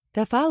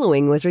The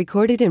following was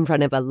recorded in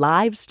front of a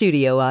live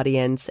studio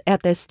audience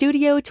at the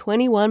Studio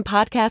 21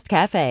 Podcast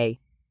Cafe.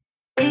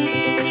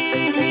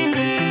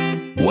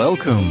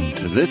 Welcome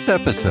to this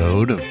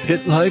episode of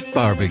Pit Life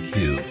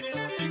Barbecue.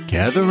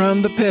 Gather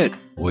around the pit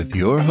with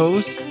your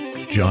hosts,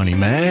 Johnny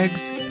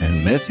Maggs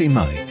and Messy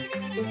Mike.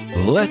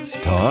 Let's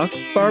talk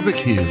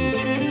barbecue.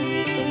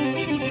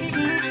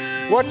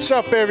 What's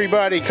up,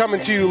 everybody? Coming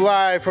to you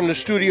live from the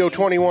Studio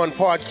 21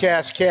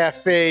 Podcast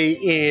Cafe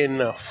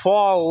in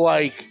Fall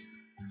Lake,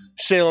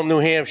 Salem, New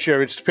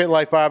Hampshire. It's the Pit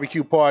Life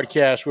Barbecue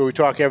Podcast, where we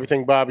talk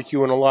everything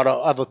barbecue and a lot of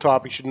other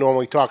topics you'd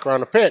normally talk around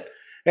the pit.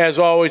 As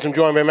always, I'm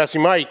joined by Messy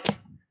Mike.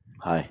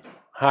 Hi.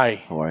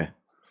 Hi. How are you?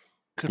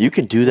 You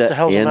can do that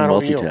and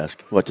multitask.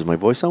 What, does my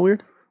voice sound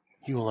weird?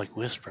 You were like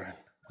whispering.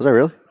 Was I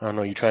really? I don't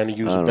know. You trying to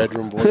use a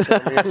bedroom voice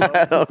on me or something?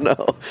 I don't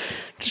know.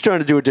 Just trying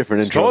to do a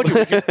different intro. Told you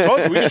we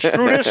can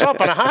screw this up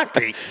in a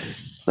heartbeat.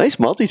 Nice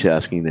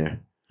multitasking there.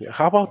 Yeah,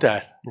 how about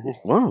that?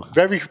 Wow.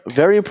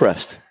 Very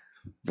impressed.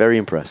 Very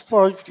impressed.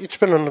 Well, it's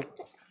been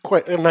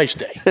quite a nice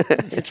day.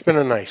 It's been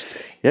a nice day.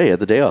 Yeah, you had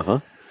the day off,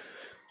 huh?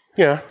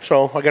 Yeah,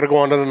 so I got to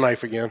go under the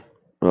knife again.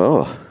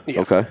 Oh,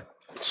 yeah. Okay.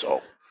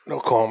 So they'll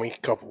call me a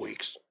couple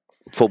weeks.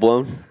 Full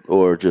blown,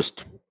 or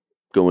just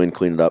go in,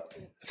 clean it up?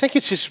 I think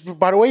it's just,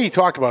 by the way he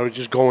talked about it,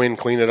 just go in,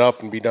 clean it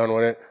up, and be done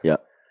with it. Yeah.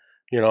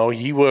 You know,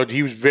 he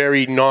was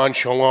very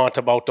nonchalant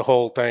about the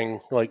whole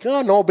thing. Like,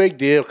 oh, no big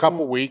deal, a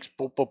couple weeks,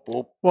 boop, boop,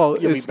 boop. Well,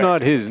 it's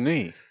not his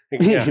knee.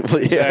 Yeah,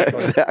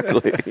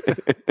 exactly.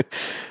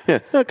 Yeah,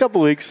 a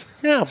couple weeks.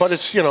 Yeah, but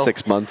it's,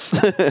 6 months.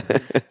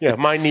 Yeah,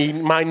 my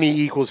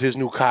knee equals his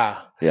new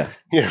car. Yeah.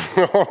 You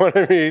know what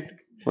I mean?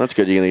 Well, that's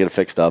good. You're going to get it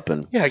fixed up.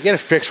 Yeah, get it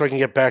fixed so I can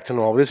get back to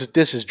normal.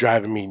 This is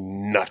driving me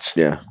nuts.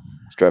 Yeah,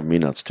 it's driving me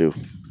nuts too.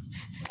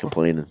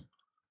 Complaining.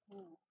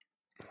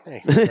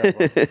 Hey,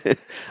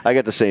 I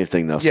got the same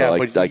thing though, so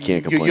I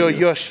can't complain.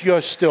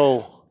 You're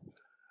still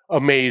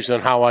amazed on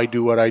how I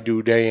do what I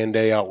do day in,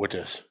 day out with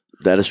this.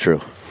 That is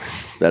true.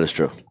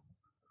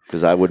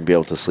 Because I wouldn't be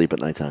able to sleep at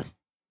nighttime.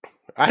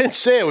 I didn't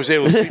say I was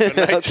able to sleep at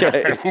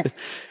nighttime. Okay.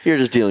 You're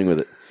just dealing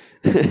with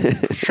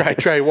it.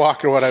 Try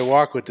walking what I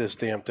walk with this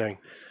damn thing.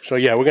 So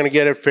yeah, we're gonna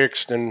get it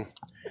fixed and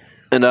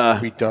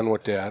be done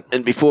with that.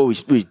 And before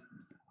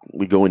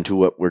we go into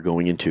what we're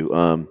going into,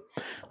 I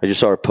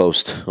just saw a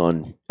post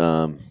on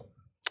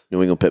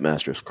New England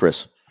Pitmasters,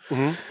 Chris.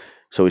 Mm-hmm.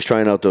 So he's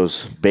trying out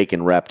those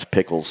bacon wrapped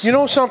pickles. You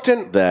know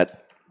something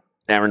that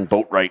Aaron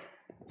Boatwright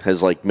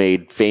has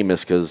made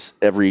famous, because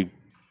every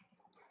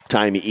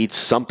time he eats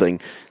something,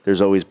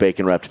 there's always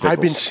bacon wrapped pickles. I've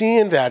been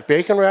seeing that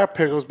bacon wrapped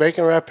pickles.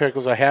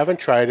 I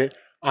haven't tried it.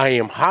 I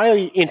am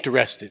highly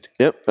interested.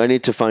 Yep, I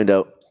need to find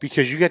out.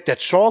 Because you get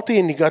that salty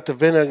and you got the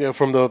vinegar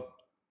from the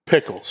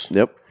pickles.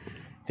 Yep.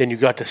 Then you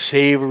got the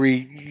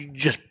savory,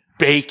 just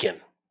bacon.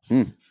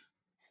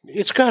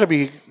 It's got to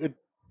be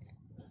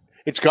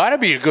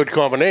a good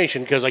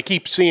combination, because I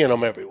keep seeing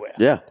them everywhere.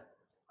 Yeah.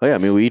 Oh yeah. I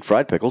mean, we eat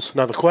fried pickles.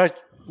 Now the question,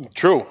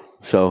 true.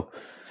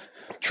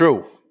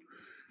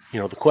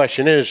 The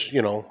question is,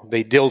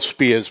 they dill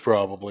spears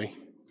probably.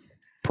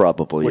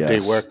 Probably, Would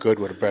yes. they work good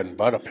with a bread and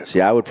butter pickle? See,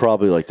 I would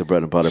probably like the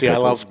bread and butter pickles I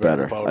love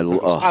better. I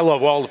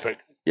love all the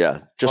pickles. Yeah,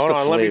 just Hold the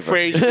on, flavor. let me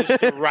phrase this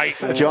the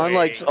right way. John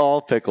likes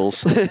all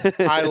pickles.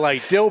 I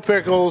like dill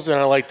pickles, and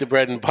I like the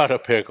bread and butter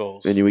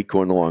pickles. And you eat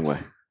corn the long way.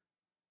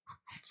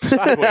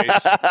 Sideways.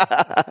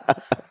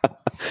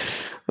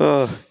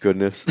 Oh,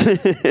 goodness.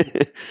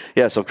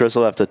 Yeah, so Chris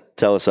will have to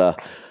tell us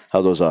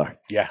how those are.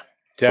 Yeah,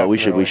 definitely.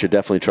 definitely. But we should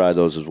definitely try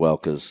those as well,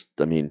 because,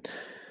 I mean,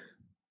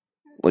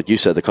 like you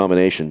said, the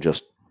combination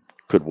just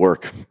could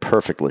work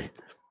perfectly.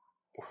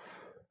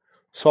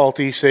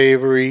 Salty,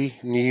 savory,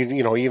 and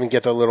you even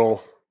get the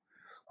little,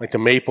 like the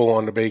maple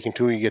on the bacon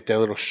too. You get that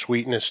little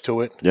sweetness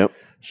to it. Yep.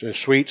 So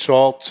sweet,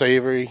 salt,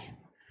 savory.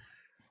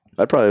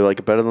 I'd probably like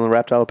it better than the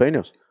wrapped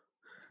jalapenos.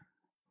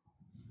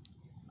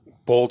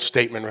 Bold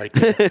statement right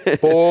there.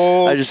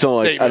 Bold I just don't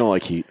like. statement. I don't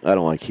like heat. I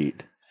don't like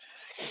heat.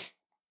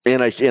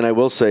 And I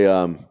will say,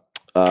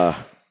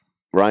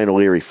 Ryan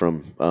O'Leary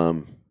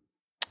from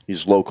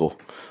he's local.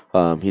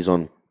 He's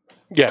on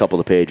a couple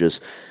of the pages.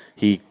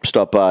 He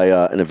stopped by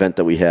an event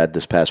that we had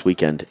this past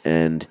weekend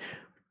and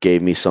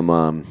gave me some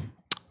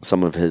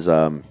of his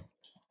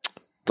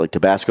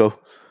Tabasco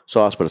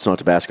sauce, but it's not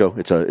Tabasco.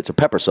 It's a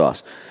pepper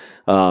sauce.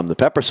 The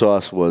pepper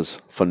sauce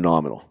was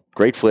phenomenal.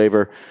 Great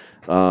flavor.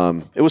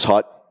 It was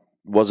hot.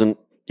 Wasn't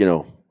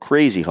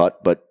crazy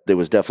hot, but there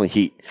was definitely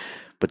heat.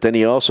 But then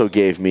he also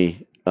gave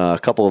me a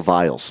couple of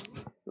vials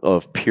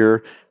of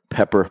pure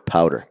pepper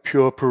powder.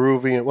 Pure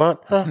Peruvian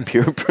what? Huh?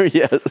 Pure,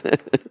 yes.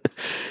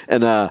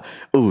 And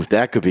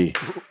that could be.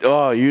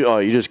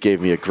 You just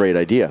gave me a great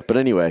idea. But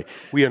anyway,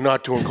 we are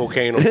not doing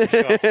cocaine on the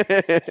show.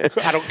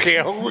 I don't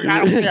care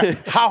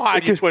how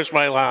hard you twist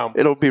my arm.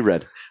 It'll be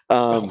red.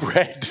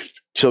 Red.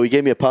 So he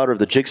gave me a powder of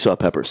the jigsaw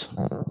peppers,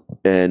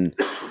 and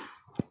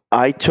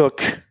I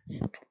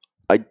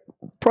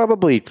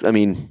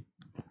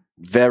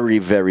very,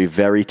 very,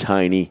 very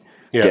tiny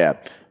dab.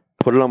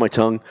 Put it on my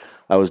tongue.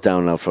 I was down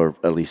and out for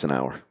at least an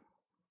hour.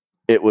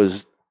 It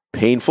was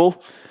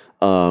painful.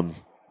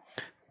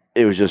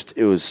 it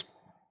was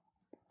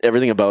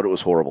everything about it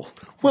was horrible.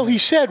 Well, he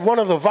said one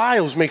of the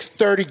vials makes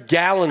 30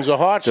 gallons of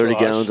hot sauce. 30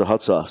 gallons of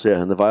hot sauce,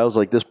 yeah. And the vial's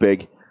like this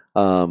big.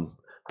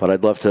 But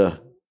I'd love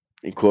to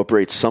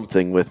incorporate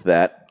something with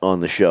that on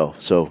the show.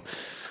 So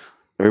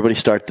everybody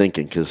start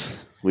thinking,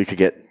 because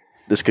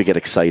this could get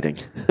exciting.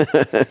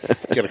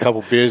 Get a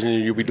couple beers and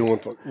you'll be doing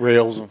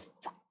rails of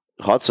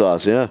hot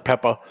sauce, yeah.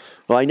 pepper.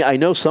 Well, I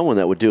know someone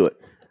that would do it,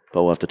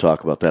 but we'll have to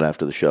talk about that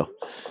after the show.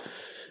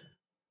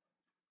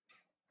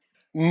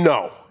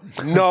 No.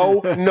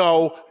 No.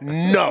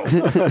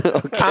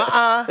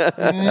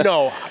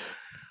 No.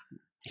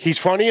 He's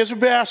funny as a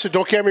bastard.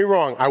 Don't get me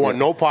wrong. I want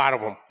no part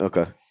of him.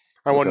 Okay.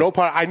 I want no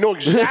part. I know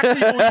exactly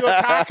who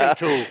you're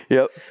talking to.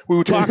 Yep. We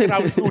were talking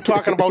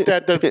about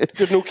that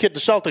the new kid, the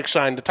Celtics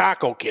signed, the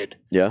Taco Kid.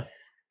 Yeah.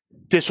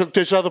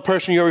 This other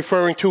person you're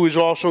referring to is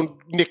also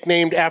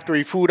nicknamed after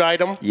a food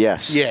item?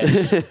 Yes.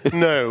 Yes.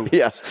 No.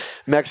 Yes.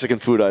 Mexican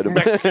food item.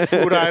 Mexican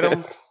food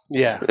item.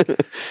 Yeah.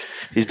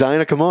 He's dying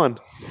to come on.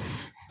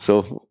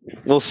 So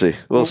we'll see.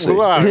 We'll see.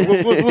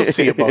 We'll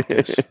see about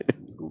this.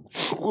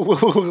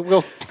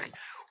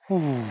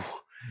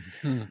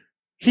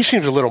 He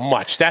seems a little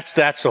much. That's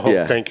the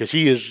whole thing, because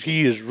he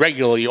is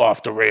regularly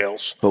off the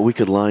rails. But we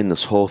could line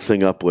this whole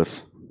thing up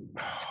with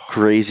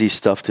crazy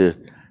stuff to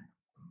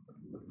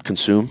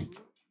consume,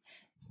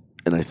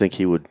 and I think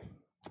he would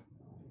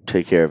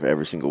take care of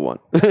every single one.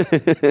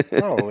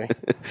 Probably.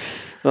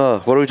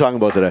 What are we talking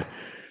about today?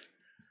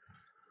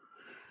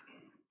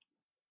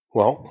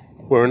 Well,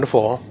 we're in the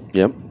fall.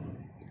 Yep.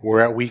 We're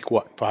at week,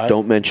 5?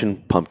 Don't mention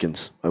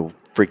pumpkins. I will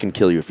freaking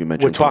kill you if you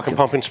mention We're talking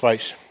pumpkin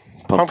spice.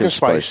 Pumpkin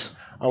spice.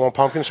 I want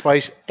pumpkin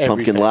spice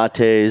everything. Pumpkin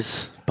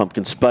lattes,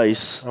 pumpkin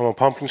spice. I want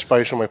pumpkin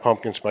spice on my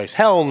pumpkin spice.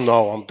 Hell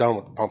no, I'm done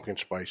with pumpkin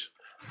spice.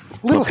 A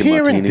little Pumpkin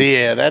here martinis. and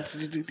there.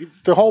 That's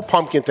the whole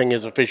pumpkin thing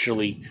is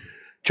officially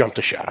jumped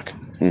the shark.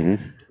 Mm-hmm.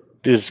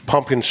 There's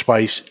pumpkin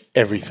spice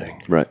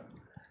everything. Right.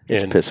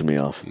 It's And pissing me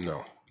off.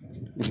 no.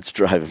 It's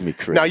driving me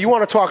crazy. Now, you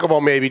want to talk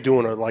about maybe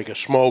doing a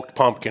smoked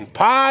pumpkin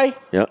pie?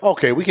 Yeah.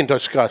 Okay, we can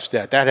discuss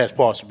that. That has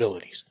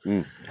possibilities.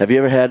 Have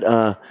you ever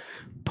had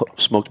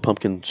smoked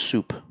pumpkin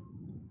soup?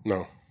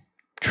 No.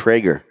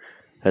 Traeger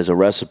has a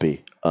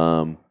recipe,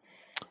 and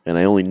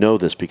I only know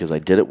this because I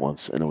did it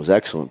once, and it was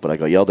excellent, but I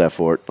got yelled at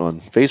for it on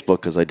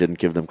Facebook because I didn't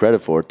give them credit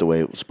for it the way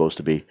it was supposed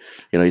to be.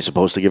 You're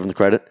supposed to give them the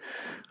credit.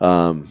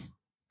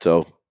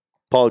 So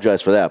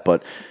apologize for that,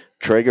 but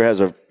Traeger has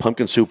a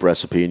pumpkin soup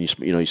recipe, and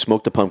you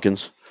smoke the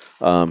pumpkins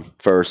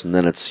first, and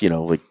then it's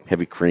like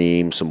heavy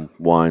cream, some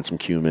wine, some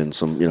cumin,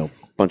 some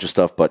bunch of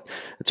stuff. But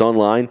it's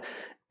online.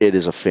 It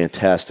is a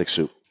fantastic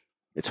soup.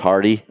 It's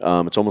hearty.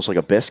 It's almost like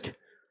a bisque.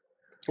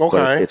 Okay.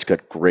 But it's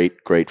got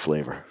great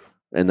flavor,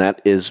 and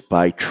that is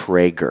by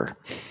Traeger,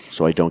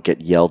 so I don't get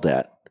yelled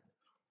at.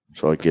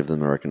 So I give them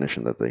the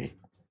recognition that they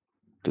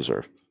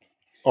deserve.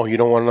 Oh, you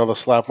don't want another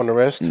slap on the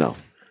wrist? No.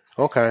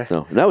 Okay.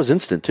 No, and that was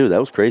instant too. That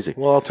was crazy.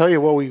 Well, I'll tell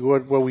you what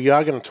we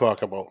are going to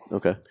talk about.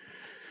 Okay.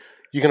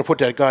 You're going to put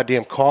that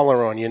goddamn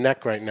collar on your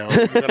neck right now.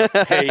 You're going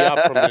to pay up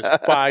from this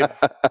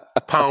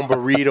 5-pound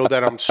burrito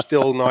that I'm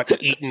still not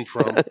eating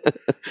from.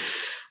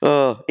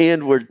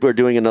 And we're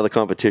doing another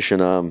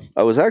competition.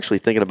 I was actually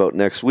thinking about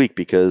next week,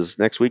 because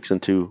next week's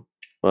into,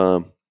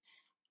 we're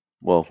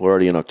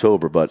already in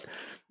October, but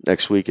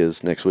next week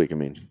is next week. I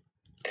mean,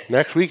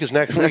 next week is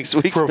next week. Next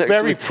week's next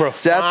very week.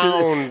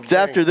 profound. It's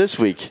after this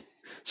week.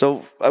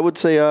 So I would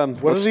say,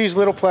 what are these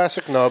little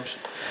plastic nubs?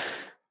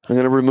 I'm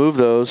going to remove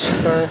those.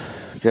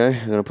 Okay.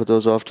 I'm going to put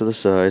those off to the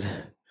side.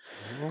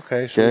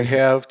 Okay. So we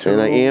have to And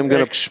I am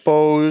gonna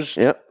expose.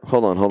 Yep.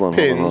 Hold on.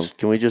 Pins.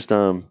 Can we just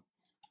turn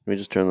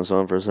this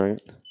on for a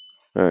second?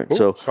 All right. Ooh,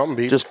 so something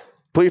beep. just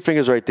put your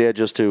fingers right there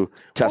just to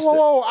test it.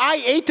 Whoa,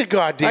 I ate the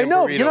goddamn I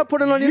know. burrito. You're not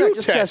putting it on your neck.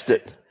 Just test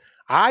it.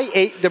 I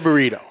ate the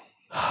burrito.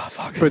 Oh,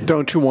 fuck. But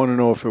don't you want to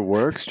know if it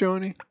works,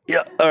 Johnny?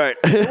 Yeah. All right.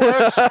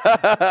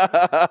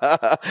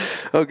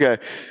 Okay.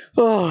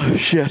 Oh,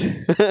 shit.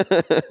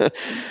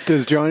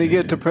 Does Johnny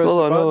get to press Hold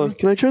the on. button?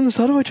 Can I turn this?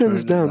 How do I turn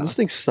this it down? down. This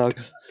thing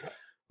sucks.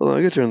 Hold on.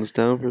 I gotta turn this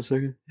down for a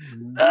second.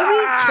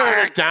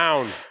 Turn it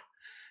down.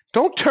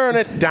 Don't turn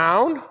it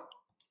down.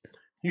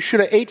 You should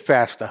have ate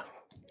faster.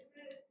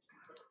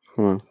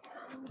 Hold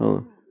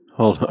on.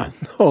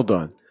 Hold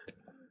on.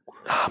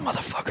 Ah,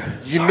 motherfucker.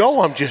 You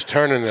know I'm just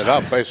turning it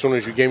up as soon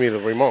as you gave me the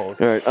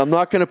remote. All right. I'm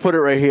not going to put it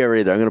right here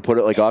either. I'm going to put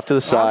it like off to the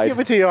I'll side. give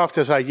it to you off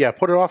to the side. Yeah,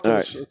 put it off to All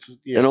the right. side.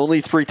 And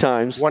only 3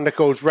 times. One that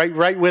goes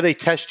right where they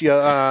test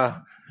your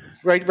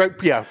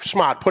yeah,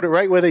 smart. Put it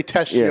right where they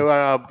test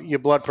your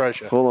blood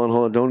pressure. Hold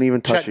on. Don't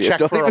even touch it. Check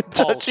Don't for a even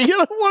touch pulse. it. You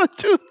don't want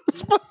to do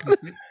this.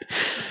 Fucking.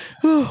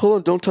 Hold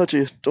on. Don't touch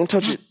it. Don't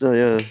touch it.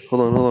 Yeah.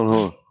 Hold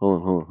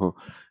on.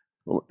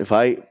 What if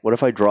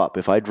I drop?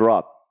 If I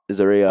drop, is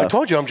there a? I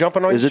told you I'm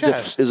jumping on is your it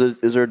chest.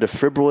 is there a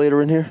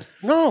defibrillator in here?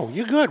 No,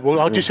 you're good. Well,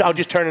 I'll just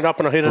turn it up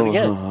and I'll hit it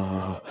again.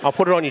 I'll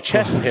put it on your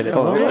chest and hit it.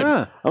 Oh, Good.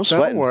 yeah. I'm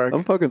sweating. That'll work.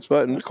 I'm fucking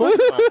sweating. Of course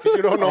not.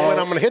 You don't know when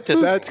I'm going to hit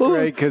this. That's thing.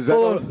 great, because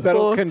Hold on,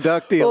 that'll hold on,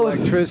 conduct the hold on,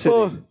 electricity.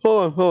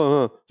 Hold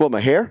on. What, my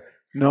hair?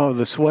 No,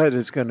 the sweat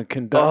is going to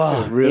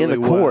conduct it really and the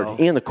cord. well.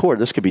 And the cord.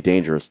 This could be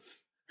dangerous.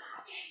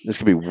 This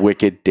could be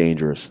wicked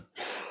dangerous.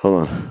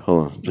 Hold on.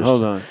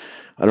 Hold on.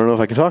 I don't know if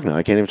I can talk now.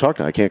 I can't even talk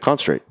now. I can't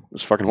concentrate.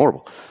 It's fucking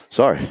horrible.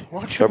 Sorry.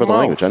 Watch Sorry your about the mouth.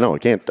 language. I know. I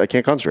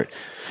can't concentrate.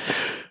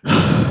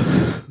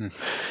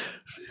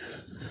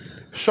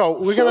 So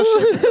we're gonna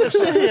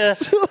sit here.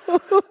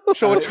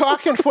 So we're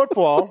talking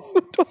football.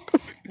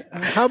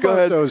 How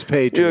about those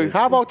Patriots?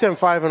 How about them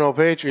 5-0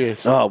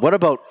 Patriots? What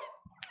about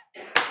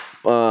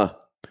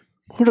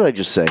who did I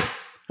just say?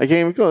 I can't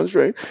even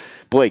concentrate.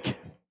 Blake.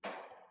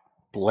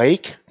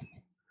 Blake?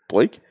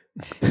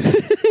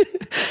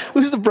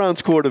 Who's the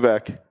Browns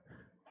quarterback?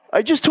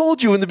 I just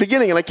told you in the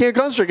beginning, and I can't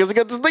concentrate because I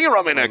got this thing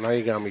around my neck. Now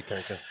you got me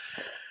thinking.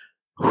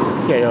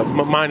 Yeah,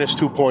 minus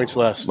 2 points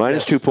less.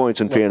 Minus 2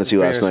 points in fantasy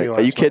last night.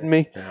 Are you kidding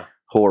me? Yeah.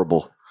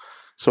 Horrible.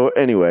 So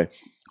anyway,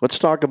 let's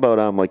talk about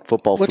like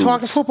football We're foods.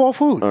 talking football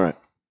food. All right.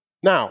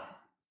 Now,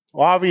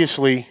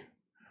 obviously,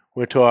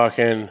 we're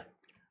talking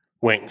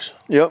wings,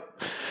 Yep.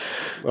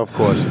 of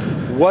course.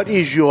 What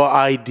is your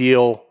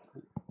ideal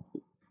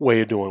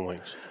way of doing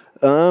wings?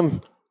 I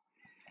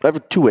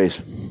have 2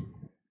 ways.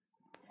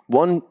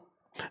 One,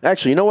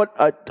 actually, you know what?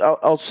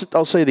 I'll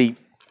say the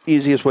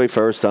easiest way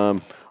first.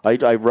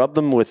 I rub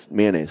them with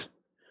mayonnaise.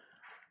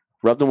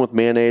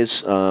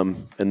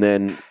 And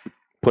then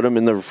put them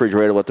in the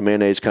refrigerator. Let the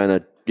mayonnaise kind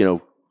of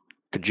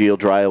congeal,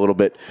 dry a little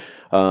bit,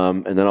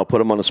 and then I'll put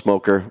them on the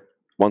smoker.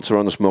 Once they're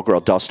on the smoker,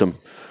 I'll dust them,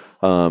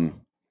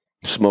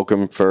 smoke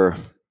them for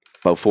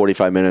about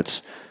 45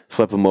 minutes.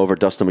 Flip them over,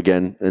 dust them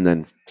again, and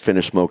then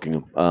finish smoking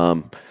them.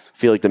 I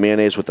feel like the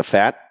mayonnaise with the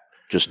fat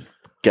just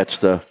gets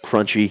the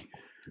crunchy,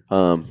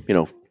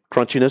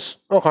 crunchiness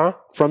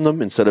from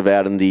them instead of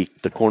adding the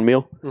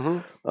cornmeal.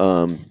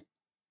 Mm-hmm.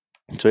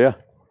 So yeah,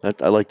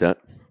 I like that.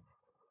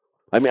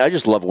 I mean, I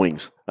just love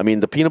wings. I mean,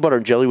 the peanut butter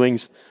and jelly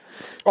wings.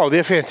 Oh,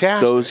 they're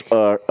fantastic. Those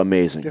are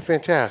amazing. They're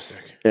fantastic.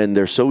 And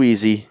they're so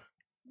easy.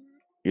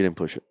 You didn't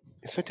push it.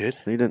 Yes, I did.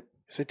 No, you didn't.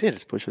 Yes, I did.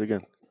 Let's push it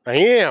again. I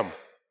am.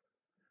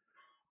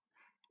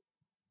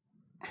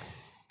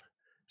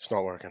 It's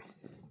not working.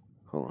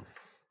 Hold on.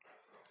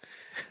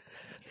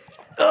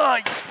 Oh,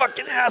 you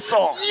fucking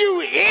asshole.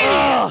 You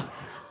idiot!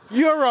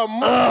 You're a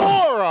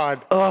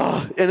moron.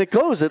 And it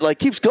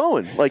keeps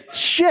going. Like,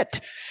 shit.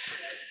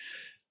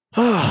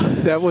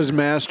 That was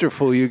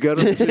masterful. You got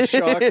him to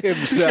shock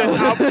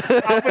himself.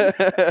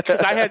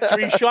 Because I had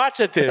 3 shots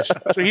at this.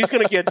 So he's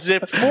going to get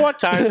zipped 4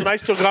 times, and I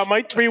still got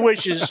my 3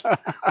 wishes.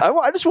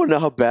 I just want to know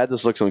how bad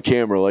this looks on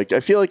camera. Like,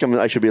 I feel like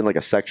I should be in like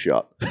a sex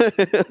shop.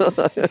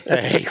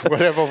 Hey,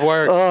 whatever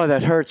works. Oh,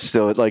 that hurts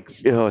still. It's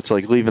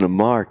like leaving a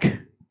mark.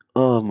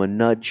 Oh, my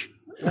nudge.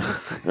 All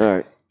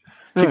right.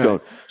 Keep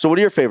going. So what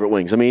are your favorite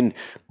wings? I mean,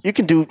 you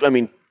can do,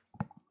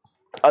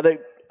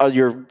 are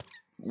your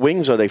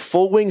wings, are they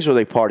full wings or are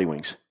they party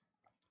wings?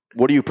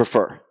 What do you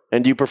prefer?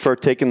 And do you prefer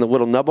taking the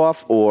little nub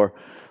off or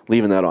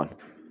leaving that on?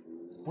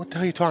 What the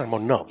hell are you talking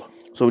about, nub?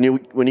 So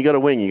when you got a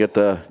wing, you get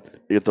the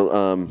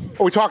Are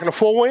we talking a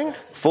full wing?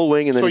 full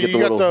wing, and then So you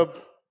get the little.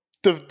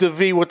 the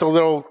V with the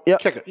little Yep.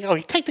 kicker. You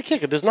take the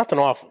kicker. There's nothing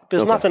off.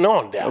 There's nothing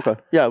on there. Okay.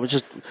 Yeah, it was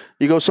just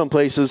you go some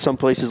places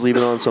leave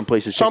it on, some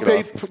places take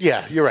it off.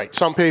 Yeah, you're right.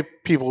 Some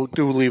people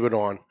do leave it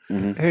on.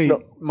 Hey,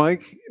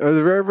 Mike, are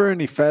there ever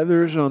any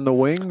feathers on the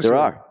wings? There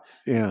are.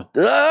 Yeah.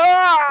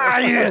 Ah,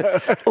 yeah.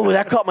 Oh,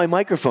 that caught my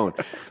microphone.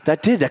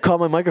 That caught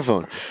my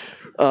microphone.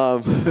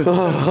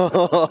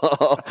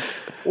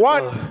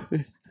 What?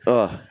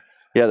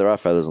 Yeah, there are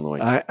feathers on the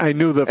wing. I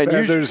knew the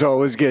feathers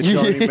always get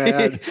Johnny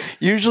mad.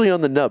 Usually on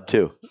the nub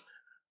too.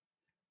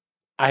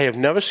 I have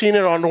never seen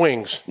it on the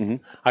wings. Mm-hmm.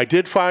 I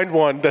did find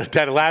one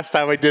that last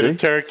time I did a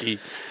turkey,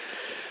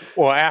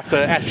 or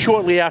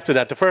shortly after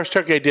that, the first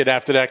turkey I did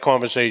after that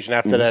conversation,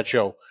 after that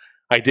show,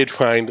 I did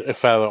find a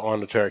feather on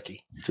the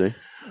turkey. See.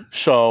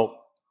 So,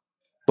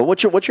 but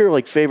what's your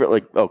like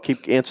favorite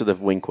answer the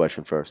wing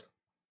question first.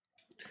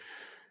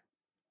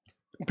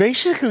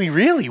 basically,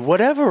 really,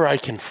 whatever I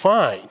can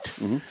find,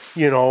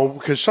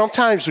 because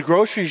sometimes the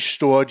grocery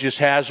store just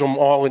has them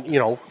all in,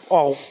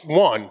 all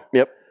one.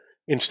 Yep.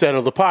 Instead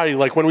of the party,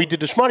 like when we did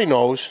the Smutty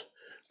Nose,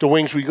 the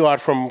wings we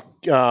got from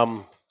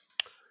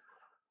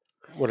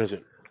what is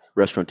it?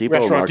 Restaurant Depot.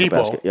 Restaurant Depot.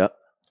 Basket. Yep.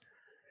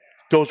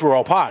 Those were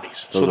all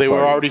parties, so they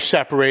were already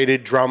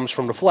separated drums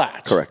from the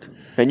flats. Correct.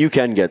 And you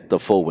can get the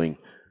full wing.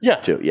 Yeah.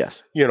 Too.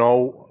 Yes.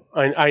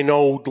 I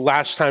know the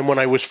last time when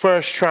I was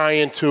first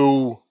trying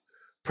to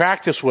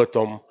practice with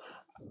them.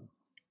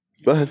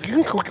 Go ahead.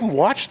 You can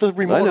watch the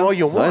remote all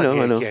you want.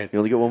 I know. You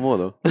only get one more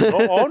though.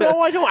 Oh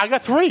no, I don't. I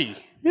got 3.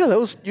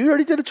 Yeah, you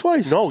already did it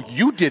twice. No,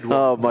 you did one.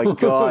 Oh my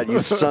God, you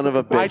son of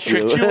a bitch! I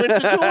tricked you into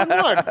doing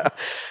one.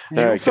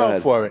 You fell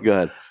for it. Go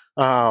ahead.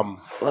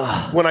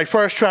 When I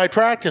first tried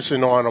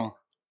practicing on them,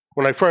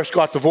 when I first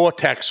got the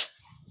Vortex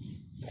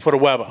for the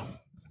Weber.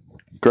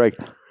 Great.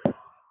 All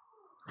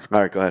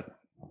right, go ahead.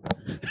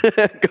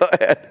 Go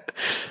ahead.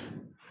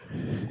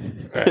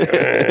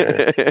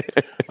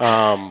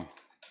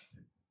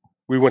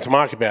 We went to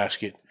Market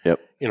Basket. Yep.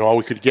 All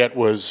we could get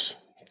was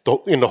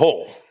in the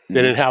hole.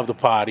 They didn't have the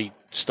party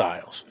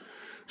styles.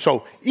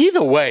 So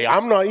either way,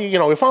 I'm not.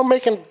 If I'm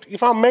making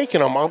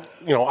them,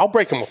 I'll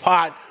break them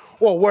apart,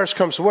 Well, worst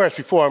comes to worst,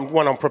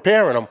 when I'm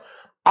preparing them,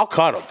 I'll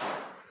cut them.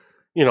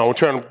 And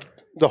turn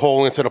the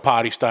whole into the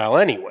party style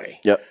anyway.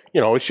 Yep.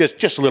 It's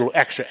just a little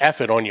extra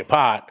effort on your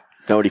part.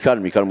 Now, what do you cut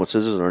them? You cut them with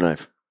scissors or a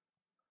knife?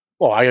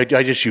 Oh, I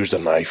just used a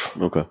knife.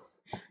 Okay.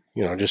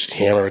 Just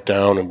hammer it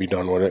down and be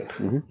done with it.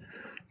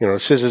 Mm-hmm.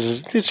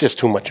 Scissors, it's just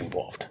too much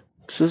involved.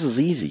 Scissors is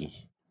easy.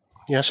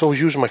 Yeah, so I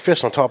was using my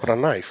fist on top of the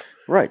knife.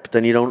 Right, but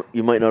then you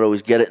might not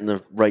always get it in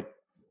the right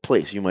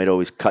place. You might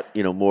always cut,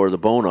 more of the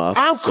bone off.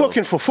 I'm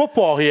cooking for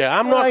football here.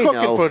 I'm not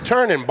cooking for a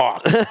turning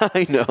box.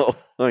 I know.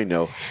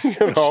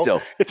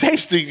 Still. It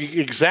tastes the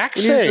exact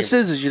you same. Use the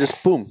scissors, you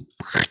just boom.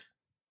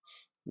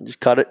 You just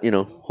cut it,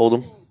 hold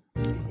them.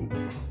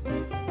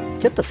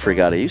 Get the frig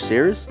out of you,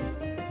 serious?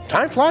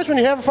 Time flies when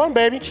you're having fun,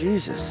 baby.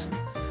 Jesus.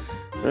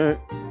 All right.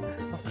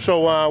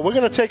 So we're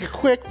going to take a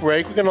quick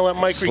break. We're going to let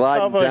Mike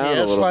recover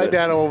here. Slide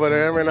that over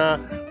there,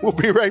 and we'll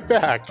be right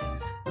back.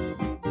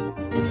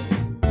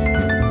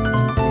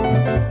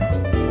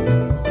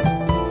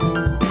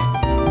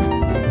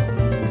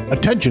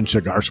 Attention,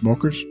 cigar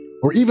smokers,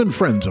 or even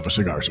friends of a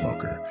cigar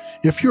smoker.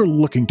 If you're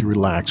looking to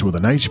relax with a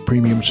nice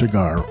premium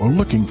cigar or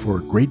looking for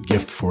a great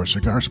gift for a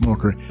cigar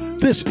smoker,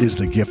 this is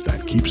the gift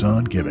that keeps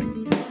on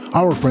giving.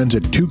 Our friends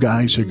at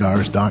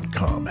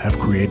TwoGuysCigars.com have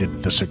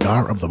created the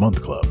Cigar of the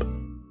Month Club.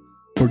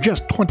 For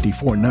just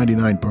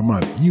 $24.99 per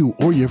month, you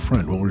or your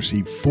friend will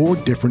receive 4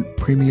 different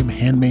premium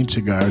handmade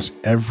cigars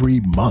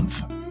every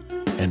month,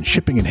 and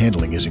shipping and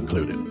handling is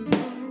included.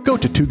 Go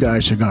to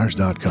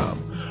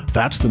TwoGuysCigars.com.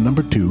 That's the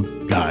number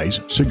 2,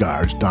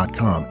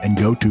 GuysCigars.com, and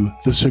go to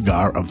the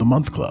Cigar of the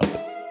Month Club.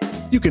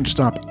 You can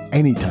stop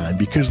anytime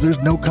because there's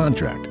no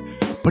contract,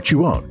 but you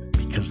won't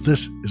because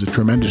this is a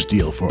tremendous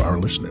deal for our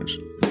listeners.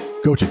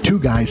 Go to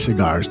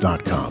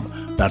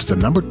TwoGuysCigars.com. That's the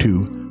number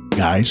 2,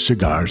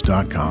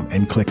 GuysCigars.com,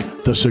 and click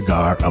the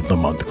Cigar of the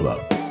Month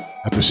Club.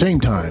 At the same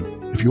time,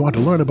 if you want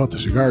to learn about the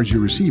cigars you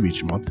receive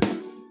each month,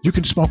 you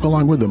can smoke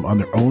along with them on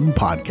their own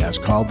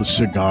podcast called The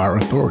Cigar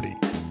Authority.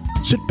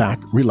 Sit back,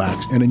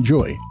 relax, and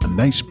enjoy a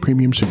nice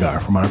premium cigar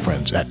from our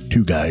friends at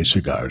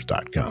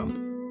TwoGuysCigars.com.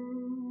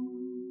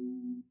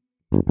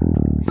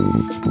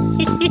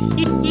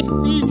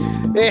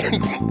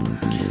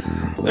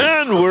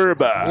 And we're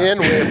back.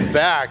 And we're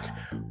back.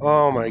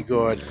 Oh my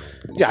God!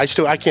 Yeah,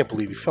 I can't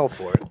believe you fell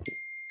for it.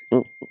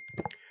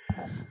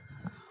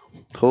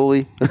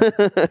 Holy.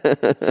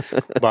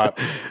 but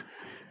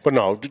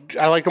no,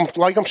 I like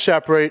them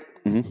separate.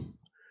 Mm-hmm.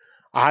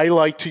 I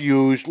like to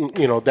use,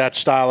 that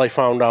style I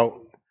found out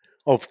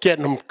of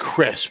getting them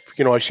crisp.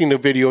 I've seen the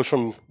videos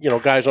from,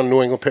 guys on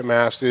New England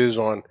Pitmasters,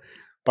 on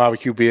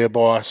Barbecue Beer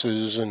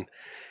Bosses and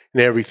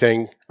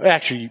everything.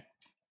 Actually,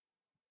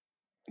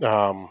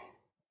 the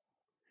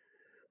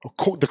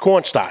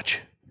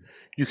cornstarch.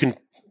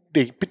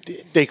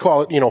 They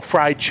call it,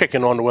 fried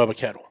chicken on the Weber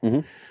kettle.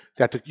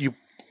 Mm-hmm. You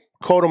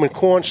coat them in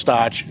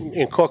cornstarch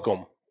and cook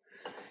them.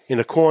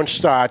 And the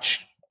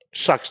cornstarch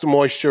sucks the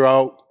moisture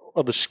out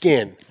of the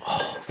skin,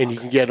 and you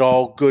can get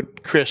all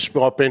good crisp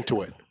up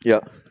into it. Yeah.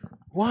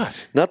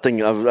 What?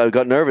 Nothing. I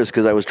got nervous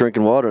because I was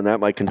drinking water, and that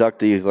might conduct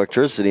the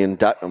electricity and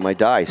might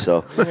die.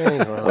 So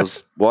I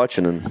was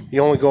watching, and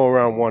you only go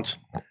around once.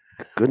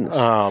 Goodness.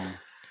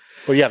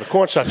 But yeah, the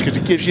cornstarch, because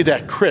it gives you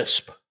that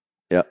crisp.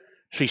 Yeah.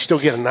 So you still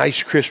get a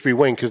nice crispy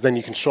wing, because then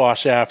you can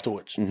sauce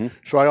afterwards. Mm-hmm.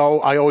 So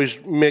I always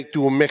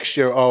do a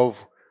mixture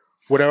of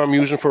whatever I'm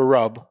using for a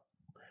rub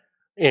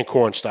and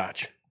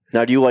cornstarch.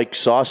 Now, do you like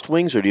sauced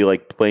wings, or do you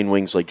like plain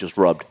wings, like just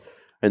rubbed,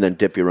 and then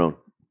dip your own?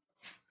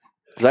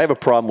 Because I have a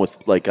problem with,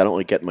 I don't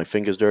like getting my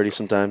fingers dirty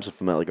sometimes if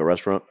I'm at, a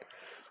restaurant.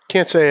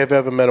 Can't say I've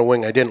ever met a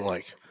wing I didn't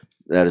like.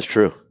 That is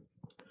true.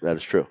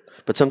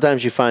 But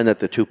sometimes you find that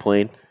they're too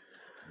plain.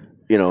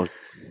 You go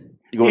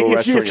to a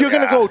restaurant. If you're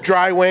going to go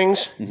dry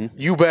wings, mm-hmm.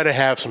 you better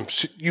have some.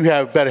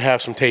 better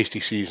have some tasty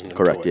seasoning.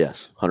 Correct.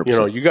 Yes.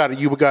 100%.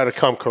 You got to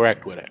come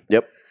correct with it.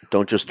 Yep.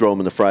 Don't just throw them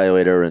in the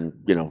fryer and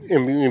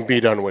and be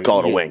done with it.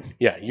 Call it a wing.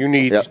 Yeah, you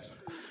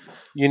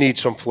need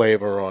some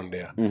flavor on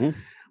there. Mm-hmm.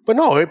 But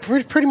no,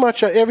 pretty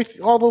much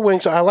all the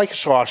wings. I like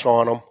sauce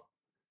on them.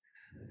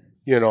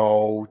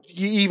 You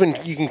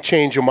can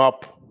change them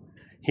up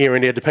here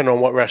and there depending on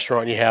what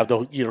restaurant you have.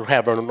 You'll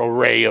have an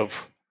array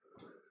of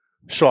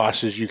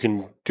sauces you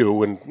can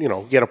do, and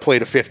get a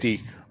plate of 50.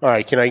 All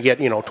right, can I get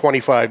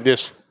 25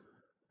 this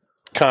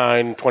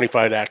kind,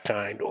 25 that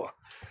kind, or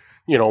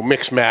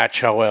mix match,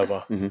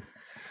 however.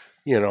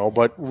 Mm-hmm.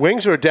 But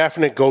wings are a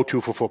definite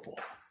go-to for football.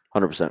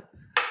 100%.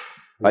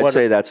 I'd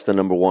say that's the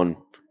number 1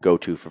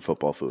 go-to for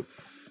football food.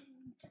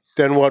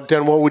 Then what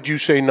would you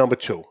say number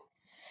 2?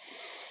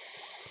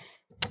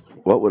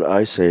 What would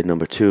I say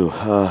number 2?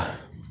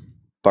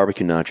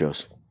 Barbecue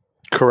nachos.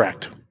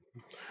 Correct.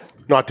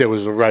 Not there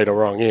was a right or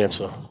wrong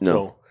answer.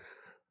 No.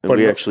 And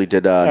we actually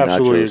did nachos.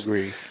 Absolutely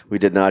agree. We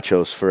did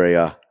nachos for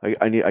a. I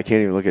can't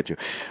even look at you.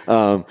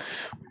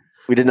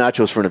 We did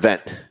nachos for an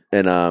event,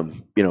 and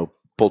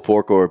pulled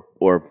pork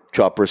or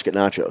chopped brisket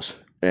nachos,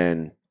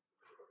 and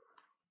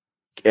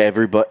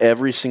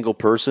every single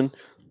person,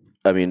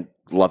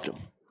 loved them.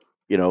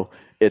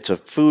 It's a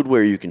food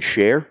where you can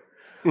share.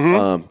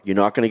 Mm-hmm. You're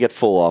not going to get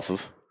full off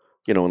of.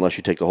 unless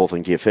you take the whole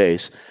thing to your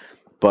face.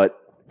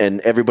 And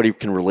everybody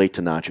can relate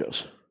to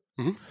nachos.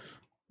 Mm-hmm.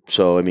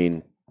 So, I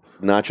mean,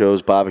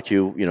 nachos,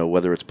 barbecue,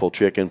 whether it's pulled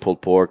chicken,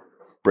 pulled pork,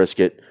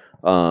 brisket,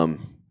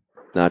 nachos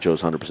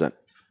 100%.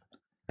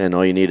 And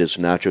all you need is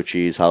nacho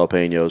cheese,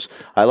 jalapenos.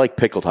 I like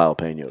pickled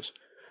jalapenos.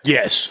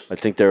 Yes. I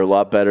think they're a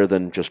lot better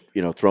than just,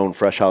 throwing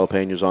fresh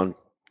jalapenos on.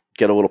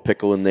 Get a little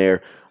pickle in there.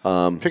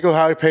 Pickled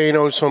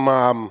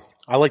jalapenos,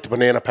 I like the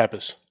banana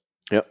peppers.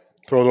 Yep.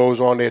 Throw those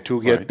on there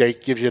too. They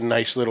gives you a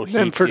nice little heat.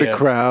 And for the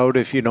crowd,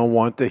 if you don't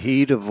want the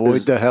heat,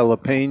 avoid the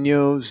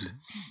jalapenos.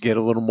 Get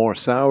a little more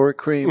sour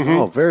cream. Mm-hmm.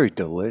 Oh, very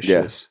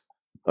delicious.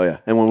 Yeah. Oh, yeah.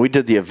 And when we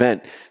did the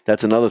event,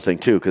 that's another thing,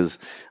 too, because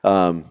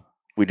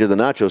we did the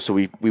nachos, so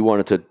we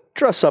wanted to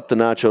dress up the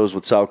nachos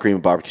with sour cream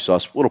and barbecue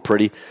sauce. A little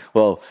pretty.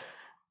 Well,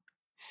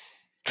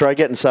 try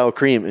getting sour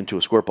cream into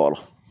a squirt bottle.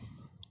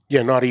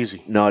 Yeah, not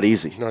easy. Not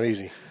easy. Not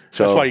easy.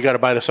 So, that's why you got to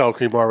buy the sour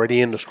cream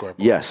already in the squirt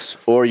bottle. Yes.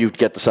 Or you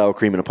get the sour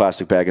cream in a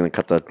plastic bag and then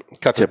cut the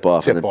tip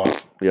off. Tip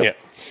off. Yep. Yeah.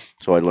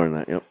 So I learned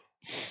that, yep.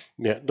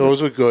 Yeah,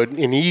 those are good.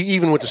 And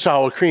even with the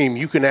sour cream,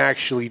 you can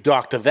actually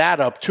doctor that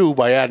up, too,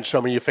 by adding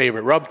some of your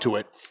favorite rub to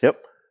it.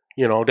 Yep.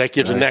 That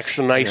gives an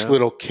extra nice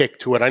little kick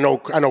to it. I know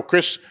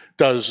Chris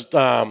does,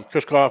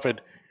 Chris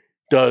Crawford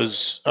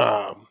does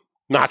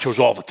nachos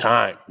all the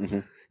time. Mm-hmm.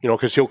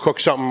 Because he'll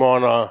cook something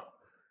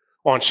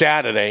on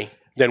Saturday,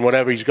 then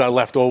whatever he's got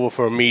left over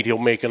for a meat, he'll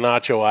make a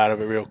nacho out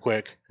of it real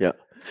quick. Yeah.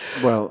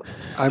 Well,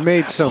 I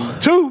made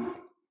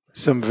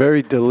some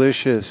very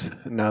delicious,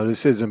 now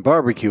this isn't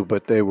barbecue,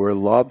 but they were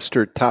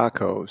lobster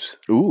tacos.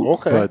 Ooh.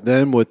 Okay. But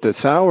then with the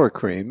sour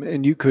cream,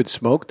 and you could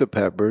smoke the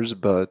peppers,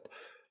 but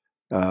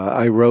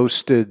I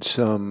roasted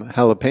some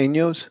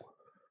jalapenos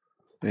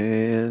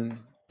and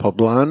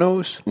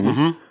poblanos,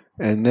 Mm-hmm.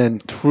 and then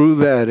threw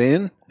that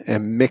in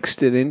and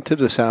mixed it into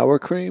the sour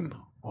cream.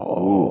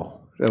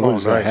 Oh, that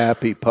was nice. a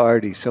happy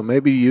party. So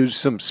maybe use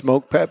some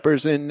smoked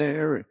peppers in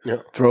there,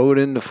 throw it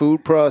in the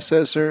food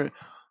processor,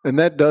 and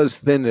that does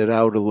thin it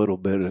out a little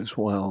bit as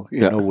well,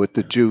 you know, with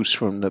the juice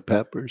from the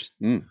peppers.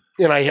 Mm.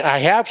 And I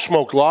have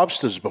smoked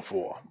lobsters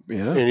before.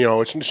 Yeah. And,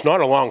 it's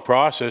not a long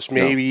process.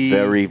 Maybe,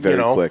 very,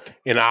 very quick.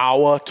 An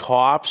hour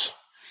tops.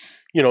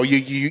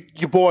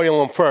 You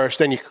boil them first.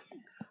 Then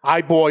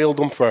I boiled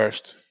them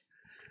first.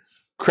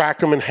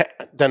 Cracked them and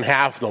then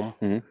halved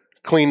them.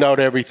 Cleaned out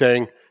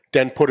everything.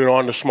 Then put it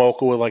on the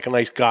smoker with like a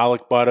nice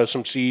garlic butter,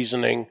 some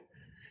seasoning,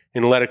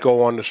 and let it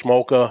go on the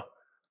smoker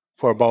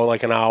for about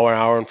like an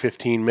hour and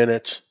 15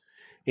 minutes.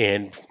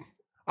 And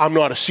I'm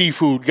not a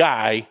seafood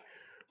guy,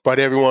 but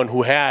everyone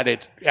who had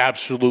it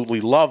absolutely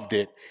loved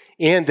it.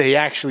 And they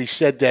actually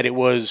said that it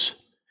was,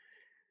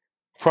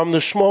 from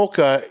the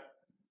smoker,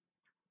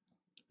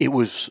 it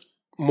was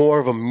more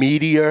of a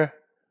meatier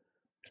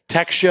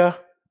texture.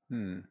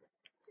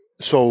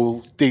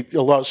 So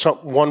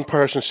one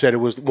person said it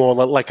was more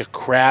like a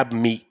crab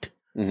meat.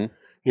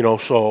 Mm-hmm.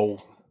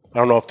 So I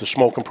don't know if the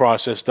smoking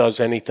process does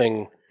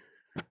anything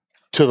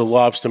to the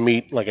lobster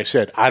meat. Like I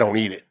said, I don't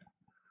eat it,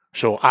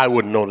 so I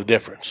wouldn't know the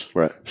difference.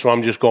 Right. So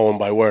I'm just going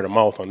by word of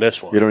mouth on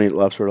this one. You don't eat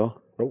lobster at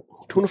all? Nope.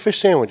 Tuna fish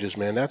sandwiches,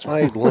 man. That's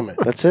my limit.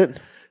 That's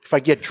it? If I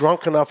get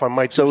drunk enough, I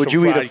might. So would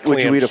you eat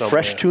a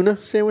fresh somewhere.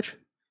 tuna sandwich?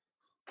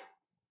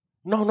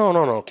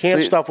 No.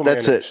 Canned stuff.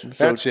 That's it. So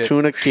That's it.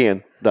 Tuna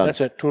can. Done.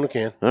 That's it. Tuna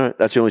can. All right.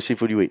 That's the only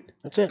seafood you eat.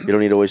 That's it. You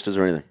don't eat oysters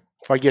or anything.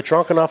 If I get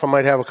drunk enough, I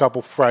might have a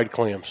couple fried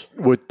clams.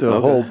 With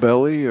the whole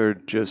belly or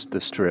just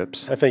the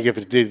strips? I think if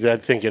it did, I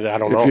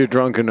don't know. If you're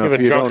drunk enough, if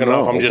you it's don't drunk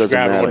enough, know. I'm It just doesn't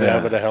grabbing matter.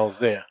 whatever the hell's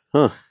there.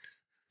 Huh.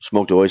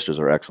 Smoked oysters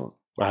are excellent.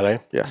 Are they?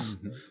 Yes.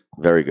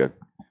 Very good.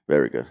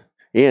 Very good.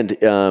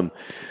 And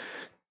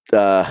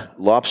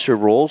lobster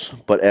rolls,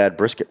 but add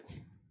brisket.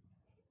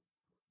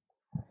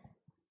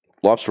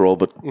 Lobster roll,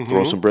 but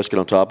throw some brisket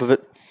on top of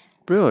it.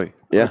 Really?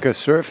 Yeah. Like a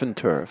surf and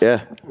turf?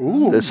 Yeah.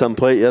 Ooh. There's some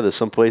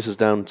places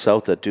down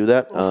south that do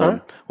that.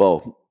 Okay.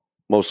 Well,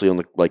 mostly on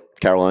the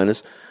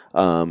Carolinas.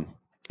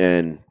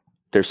 And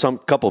there's some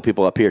couple of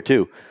people up here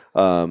too.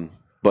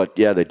 But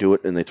yeah, they do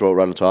it and they throw it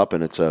right on top,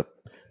 and it's a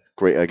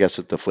great. I guess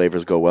the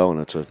flavors go well,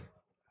 and it's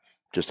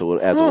adds a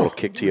little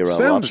kick to your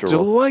Sounds lobster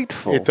roll.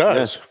 delightful. It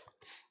does.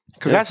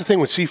 Because that's the thing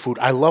with seafood.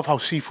 I love how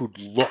seafood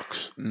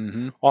looks.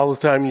 All the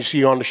time you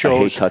see on the shows.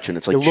 I hate touching.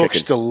 It's like it chicken.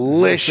 looks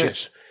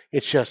delicious.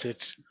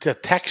 It's the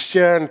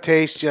texture and the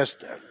taste.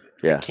 Just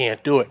Yeah.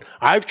 can't do it.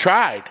 I've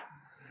tried.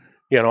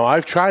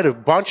 I've tried a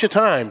bunch of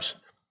times.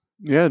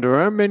 Yeah, there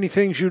aren't many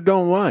things you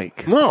don't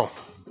like. No.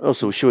 Oh,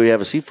 so should we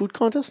have a seafood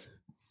contest?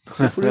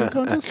 Seafood eating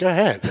contest? Go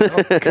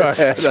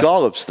ahead.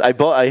 Scallops.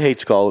 I hate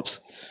scallops.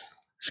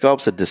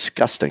 Scallops are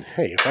disgusting.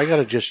 Hey, if I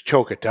gotta just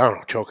choke it down,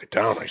 I'll choke it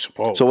down, I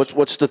suppose. So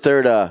what's the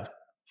third?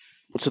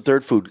 What's the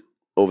third food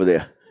over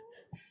there?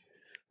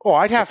 Oh,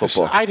 I'd have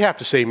Football.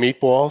 to say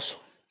meatballs.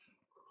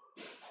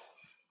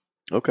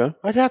 Okay.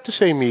 I'd have to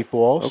say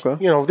meatballs.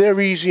 Okay. They're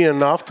easy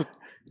enough to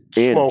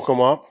smoke them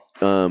up.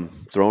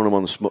 Throwing them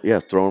on the smoke. Yeah,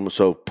 throwing them.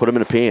 So put them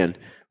in a pan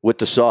with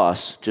the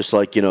sauce, just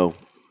like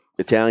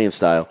Italian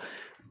style.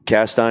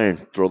 Cast iron.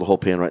 Throw the whole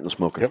pan right in the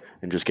smoker,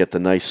 and just get the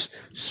nice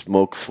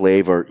smoke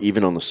flavor,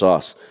 even on the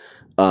sauce.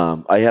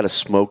 I had a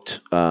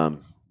smoked.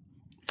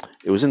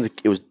 It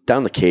was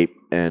down the Cape,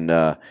 and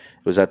it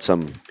was at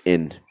some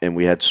inn, and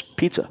we had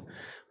pizza,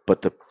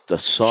 but the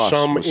sauce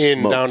was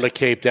smoked. Down the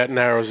Cape that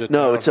narrows it.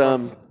 No,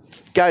 down.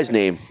 it's the guy's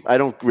name. I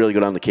don't really go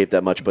down the Cape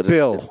that much, but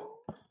Bill,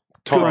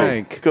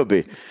 Frank, could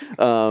be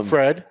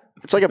Fred.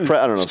 It's like I don't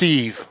know,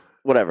 Steve,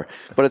 whatever.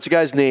 But it's a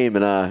guy's name,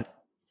 and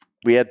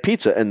we had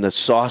pizza, and the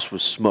sauce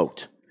was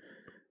smoked,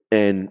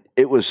 and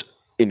it was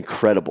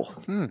incredible.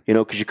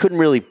 Because you couldn't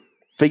really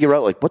figure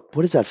out like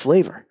what is that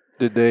flavor.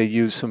 Did they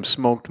use some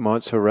smoked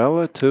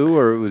mozzarella too,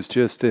 or it was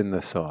just in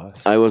the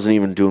sauce? I wasn't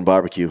even doing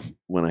barbecue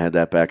when I had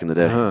that back in the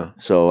day,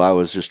 so I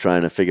was just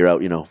trying to figure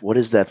out, what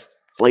is that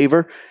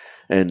flavor.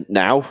 And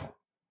now,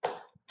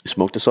 you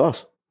smoked the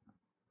sauce,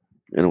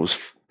 and it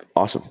was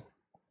awesome.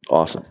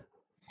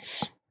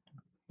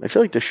 I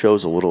feel like this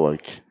show's a little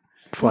like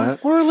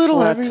flat. We're a little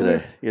flat heavy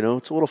today.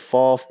 It's a little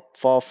fall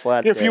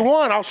flat. If day. you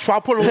want,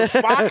 I'll put a little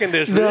spark in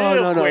this.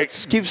 No. Quick.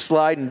 It keeps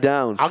sliding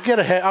down. I'll get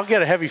a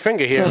heavy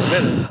finger here in a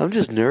minute. I'm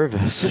just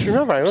nervous. Just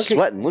remember, I'm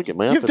sweating. Look at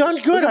my You've armpits. done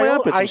good. Look at my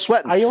armpits. I'm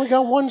sweating. I only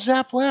got one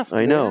zap left.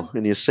 I know,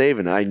 and you're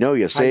saving it. I know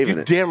you're saving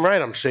You're it. damn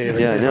right, I'm saving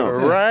it. Yeah, I know.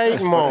 Right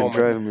Fucking moment.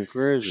 driving me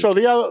crazy. So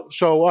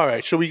all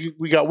right. So we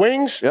got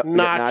wings, Yep, we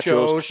got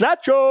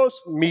nachos,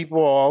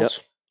 meatballs. Yep.